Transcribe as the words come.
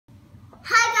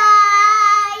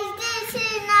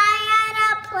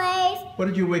What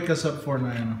did you wake us up for,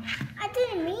 NyYanna? I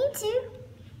didn't mean to.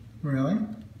 Really?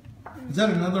 Is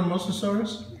that another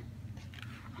mosasaurus?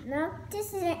 No,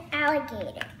 this is an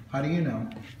alligator. How do you know?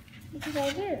 Because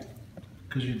I do.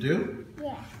 Because you do?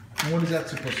 Yeah. And what is that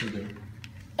supposed to do?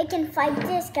 It can fight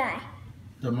this guy.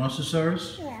 The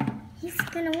mosasaurus? Yeah. He's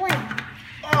gonna win.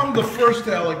 I'm the first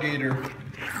alligator.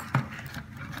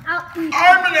 I'm an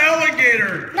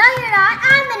alligator! No, you're not.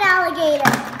 I'm an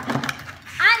alligator.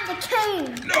 I'm the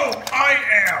king. No, I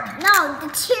am! No,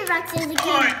 the T-Rex is the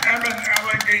king. I am an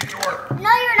alligator!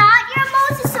 No, you're not. You're a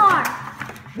mosasaur.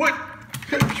 What?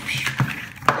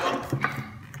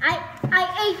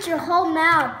 I ate your whole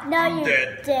mouth. Now I'm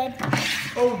you're dead.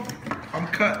 Oh, I'm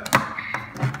cut.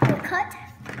 You're cut?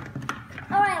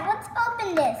 Alright, let's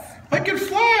open this. I can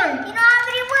fly! You don't have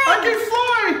any wings. I can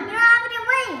fly! You don't have any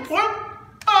wings. What?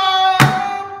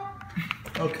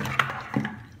 Okay.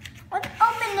 Let's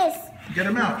open this. Get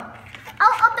him out.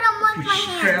 I'll open them with You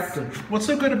my strapped hands. him. What's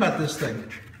so good about this thing?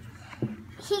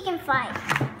 He can fight.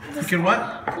 You can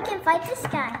what? He can fight this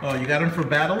guy. Oh, you got him for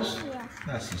battles? Yeah.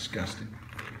 That's disgusting.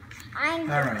 All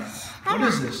Alright. What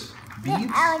is this? The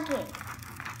Beads? alligator.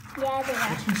 Yeah, they are.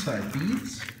 What's inside?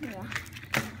 Beads? Yeah.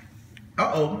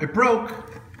 Uh-oh, it broke.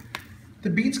 The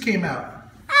beads came out.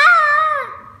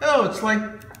 Ah! Oh, it's like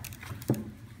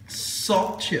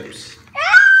salt chips. Ah!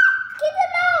 Get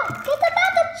them out! Get them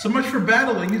out! So much for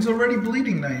battling. He's already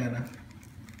bleeding, NyYanna.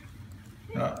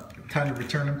 Time to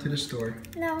return him to the store.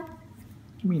 No. What do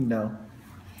you mean no?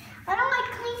 I don't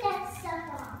like clean that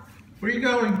stuff off. Where are you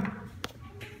going?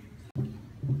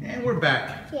 And we're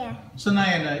back. Yeah. So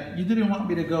NyYanna, you didn't want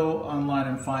me to go online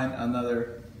and find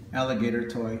another alligator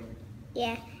toy.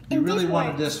 Yeah. You really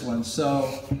wanted this one. So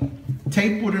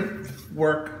tape wouldn't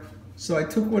work. So I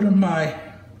took one of my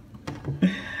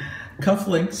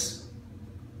cufflinks,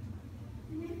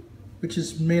 which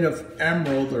is made of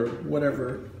emerald or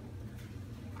whatever.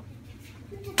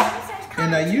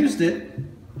 And I used it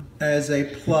as a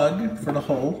plug for the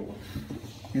hole.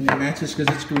 And it matches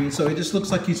because it's green. So it just looks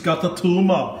like he's got the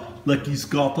tumor. Like he's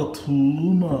got the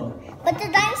tumor. But the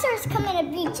dinosaurs come in a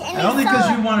beach and And only because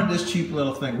you wanted this cheap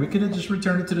little thing. We could have just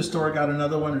returned it to the store, got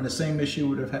another one, and the same issue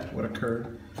would have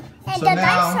occurred. And so the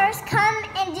now, dinosaurs come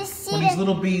and just see when these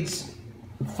little beads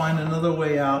find another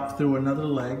way out through another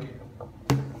leg,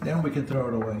 then we can throw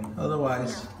it away.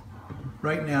 Otherwise,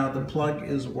 right now the plug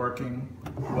is working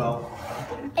well.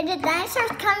 And the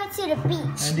dinosaurs come into the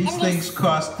beach. And these things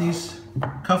cost, these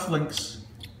cufflinks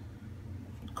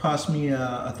cost me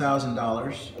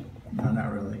 $1,000. No,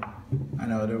 not really. I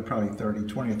know they were probably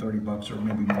 20 or 30 bucks or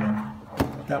maybe more.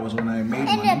 That was when I made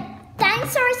And money. the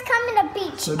dinosaurs come in the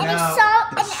beach So and now, they saw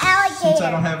an alligator. Since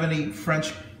I don't have any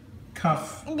French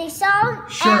cuff And they saw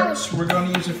shirts, we're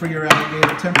going to use it for your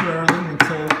alligator temporarily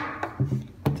until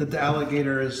the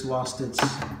alligator has lost its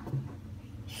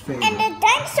favor. And the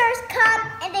dinosaurs come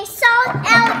and they saw an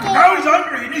alligator. Now he's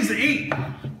hungry, he needs to eat.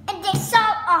 And they saw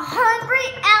a hungry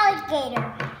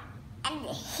alligator. And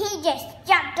he just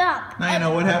jumped up. Now you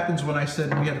know what happens when I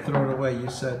said we had to throw it away. You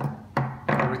said,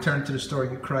 return to the store,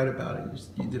 you cried about it.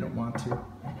 You didn't want to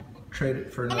trade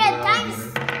it for another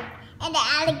alligator. And the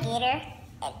alligator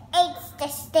ate the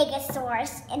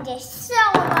stegosaurus and they sew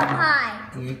him up high.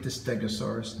 He ate the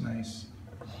stegosaurus, nice.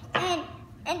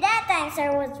 And that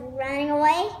dinosaur was running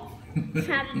away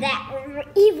from that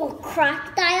evil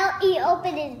crocodile. He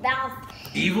opened his mouth.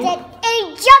 Evil? And he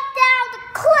jumped down the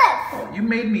cliff. You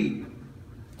made me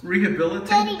rehabilitate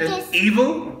Then he an just-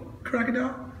 evil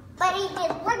crocodile? But he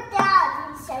just looked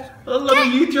down and said, Let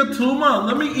me eat your tumor.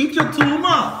 Let me eat your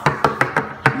tumor.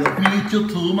 Let me eat your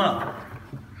tumor.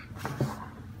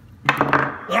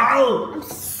 Ow! I'm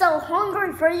so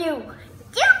hungry for you.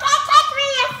 You can't touch me,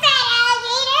 you fat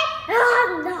alligator.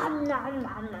 Nom, nom, nom,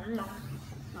 nom, nom,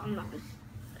 nom, nom.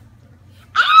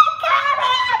 I'm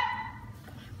coming!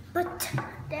 But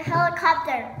the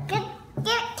helicopter. Can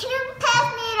you pass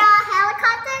me the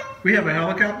helicopter? We have a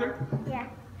helicopter? Yeah.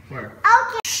 Where?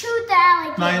 I'll just shoot the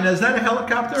alligator. NyYanna, is that a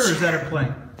helicopter or is that a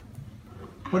plane?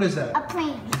 What is that? A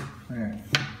plane. Alright.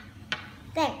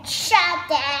 Then shot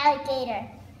the alligator.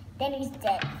 Then he's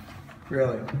dead.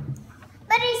 Really?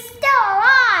 But he's still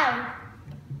alive.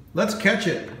 Let's catch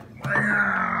it.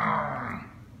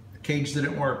 The cage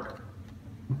didn't work.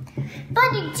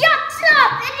 But he jumps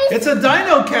up and he's... It's a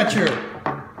dino catcher.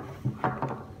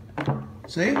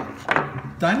 See?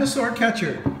 Dinosaur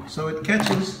catcher. So it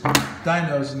catches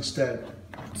dinos instead.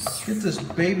 Get this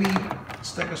baby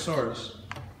Stegosaurus.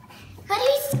 But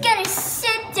he's gonna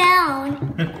sit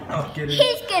down. I'll get it.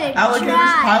 He's gonna Alligator's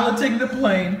try. piloting the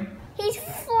plane. He's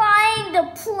flying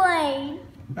the plane.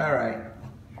 All right.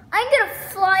 I'm gonna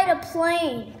fly the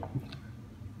plane.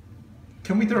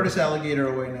 Can we throw this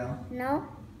alligator away now? No.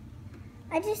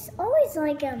 I just always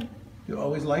like him. You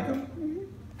always like him? Mm-hmm.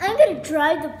 I'm gonna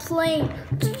drive the plane.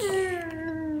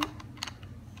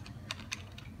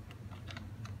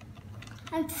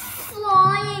 I'm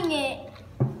flying it.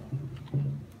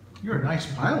 You're a nice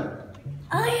pilot.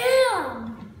 I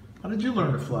am. How did you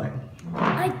learn to fly?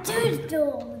 I did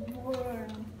though.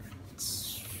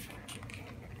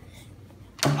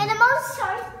 And the most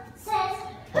chart says,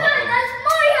 "Hey, that's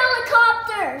my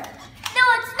helicopter." No,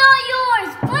 it's not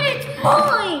yours, but it's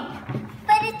mine.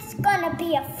 But it's gonna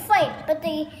be a fight. But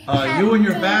they. You and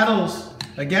your battles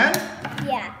again?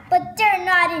 Yeah, but they're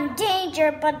not in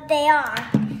danger, but they are.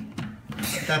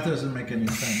 That doesn't make any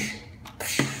sense.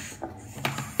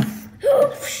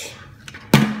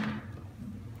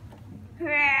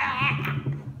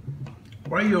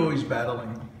 Why are you always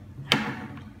battling?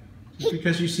 Just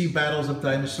because you see battles of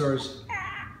dinosaurs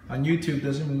on YouTube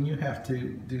doesn't mean you have to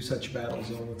do such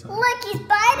battles all the time. Look, he's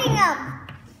biting him.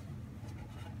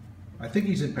 I think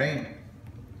he's in pain.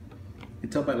 You can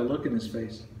tell by the look in his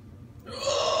face.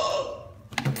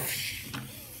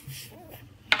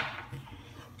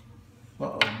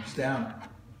 Uh-oh, he's down.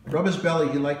 Rub his belly.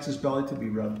 He likes his belly to be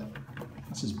rubbed.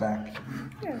 That's his back.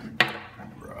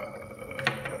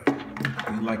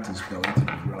 He liked his belly to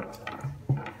be rubbed.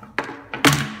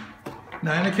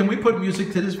 NyYanna, can we put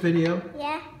music to this video?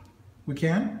 Yeah. We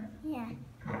can? Yeah.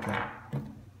 Okay.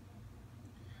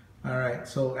 All right.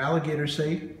 So, alligator,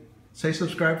 say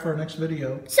subscribe for our next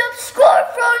video. Subscribe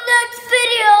for our next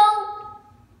video.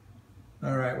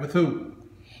 All right. With who?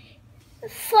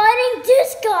 Fighting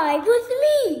this guy with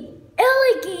me,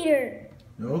 Alligator.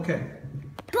 Okay.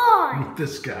 Bye. With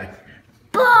this guy.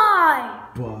 Bye.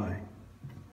 Bye.